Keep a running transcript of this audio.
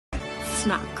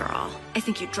Snot girl, I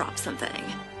think you dropped something.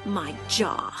 My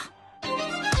jaw.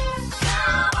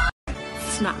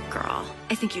 Snot girl,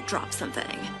 I think you dropped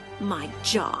something. My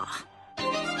jaw.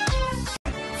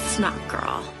 Snot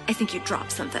girl, I think you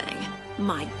dropped something.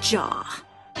 My jaw.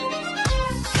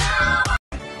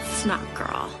 Snot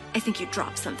girl, I think you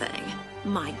dropped something.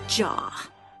 My jaw.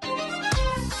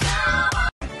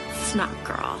 Snot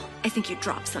girl, I think you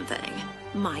dropped something.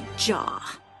 My jaw.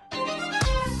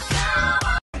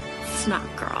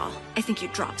 Snot girl, I think you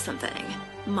dropped something.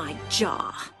 My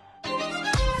jaw.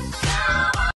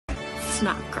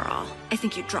 Snot girl, I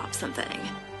think you dropped something.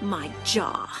 My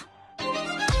jaw.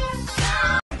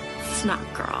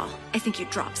 Snot girl, I think you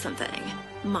dropped something.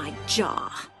 My jaw.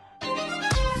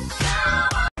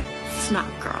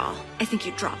 Snot girl, I think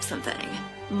you dropped something.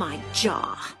 My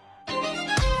jaw.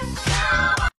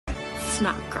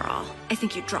 Snot girl, I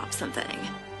think you dropped something.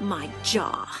 My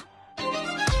jaw.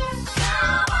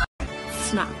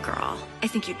 Snot girl, I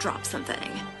think you dropped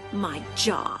something. My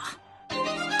jaw.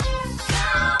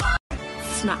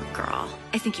 Snot girl,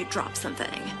 I think you dropped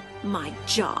something. My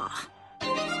jaw.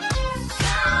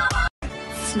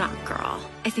 Snot girl,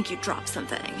 I think you dropped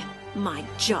something. My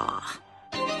jaw.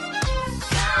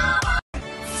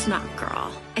 Snot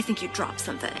girl, I think you dropped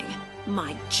something.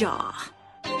 My jaw.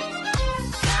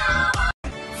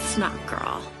 Snot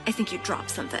girl, I think you dropped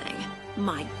something.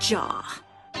 My jaw.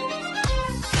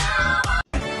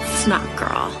 Snot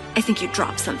girl, I think you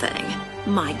dropped something.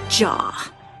 My jaw.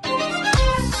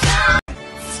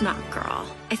 Snot girl,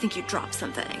 I think you dropped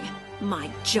something. My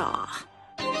jaw.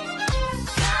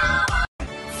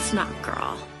 Snot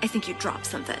girl, I think you dropped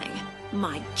something.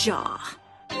 My jaw.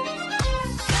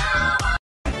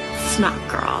 Snot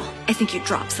girl, I think you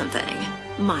dropped something.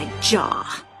 My jaw.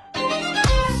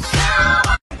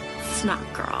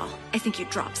 Snot girl, I think you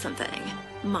dropped something.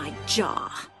 My jaw.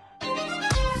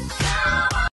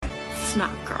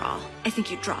 Snot girl, I think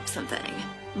you dropped something.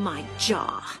 My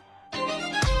jaw.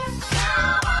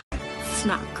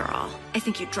 Snot girl, I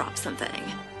think you dropped something.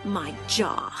 My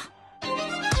jaw.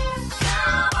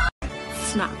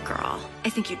 Snot girl, I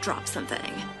think you dropped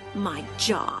something. My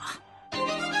jaw.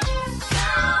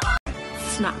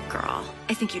 Snot girl,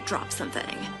 I think you dropped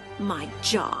something. My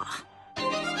jaw.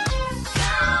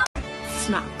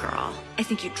 Snot girl, I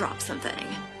think you dropped something.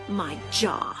 My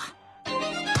jaw.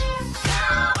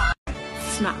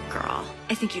 Snot girl,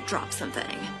 I think you dropped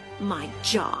something. My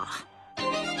jaw.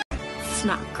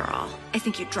 Snot girl, I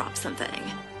think you dropped something.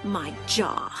 My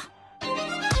jaw.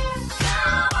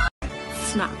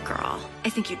 Snot girl, I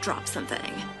think you dropped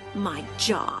something. My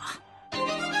jaw.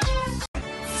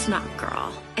 Snot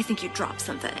girl, I think you dropped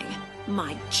something.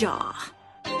 My jaw.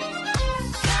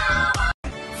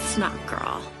 Snot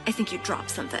girl, I think you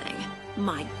dropped something.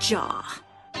 My jaw.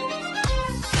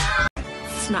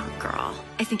 Snot girl,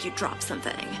 I think you dropped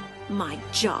something. My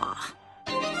jaw.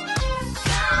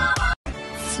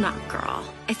 Snot girl,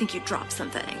 I think you dropped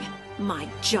something. My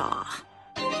jaw.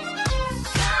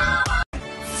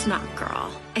 Snot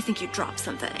girl, I think you dropped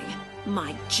something.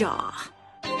 My jaw.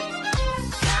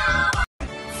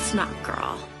 Snot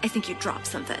girl, I think you dropped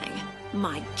something.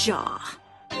 My jaw.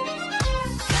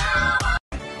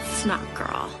 Snot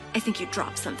girl, I think you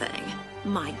dropped something.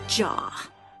 My jaw.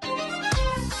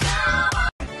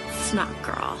 Snot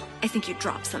girl, I think you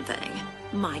dropped something.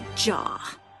 My jaw.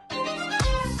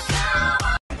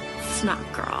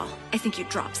 Snot girl, I think you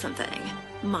dropped something.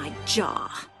 My jaw.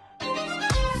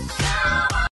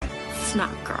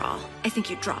 Snot girl, I think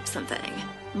you dropped something.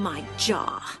 My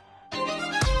jaw.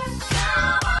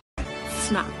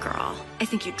 Snot girl, I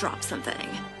think you dropped something.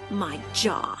 My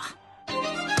jaw.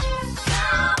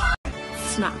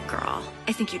 Snot girl,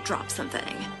 I think you dropped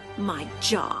something. My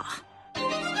jaw.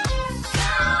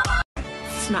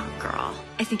 Snot girl,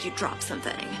 I think you dropped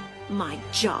something. My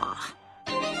jaw.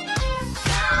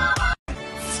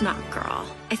 Snot girl,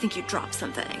 I think you dropped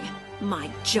something. My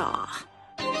jaw.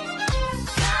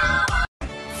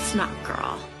 Snot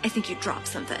girl, I think you dropped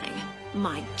something.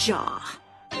 My jaw.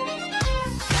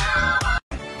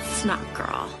 Snot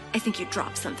girl, I think you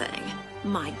dropped something.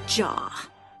 My jaw.